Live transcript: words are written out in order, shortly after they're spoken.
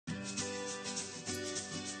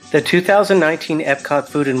The 2019 Epcot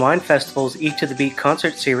Food and Wine Festival's Eat to the Beat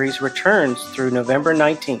concert series returns through November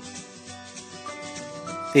 19th.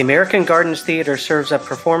 The American Gardens Theater serves up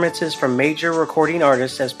performances from major recording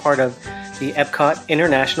artists as part of the Epcot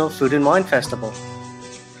International Food and Wine Festival.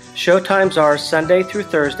 Showtimes are Sunday through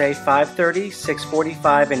Thursday, 5:30,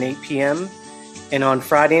 6:45, and 8 p.m. And on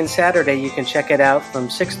Friday and Saturday, you can check it out from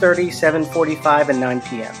 6:30, 7:45, and 9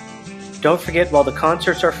 p.m. Don't forget, while the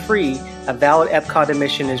concerts are free, a valid Epcot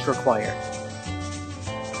admission is required.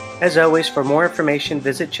 As always, for more information,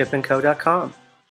 visit chipandco.com.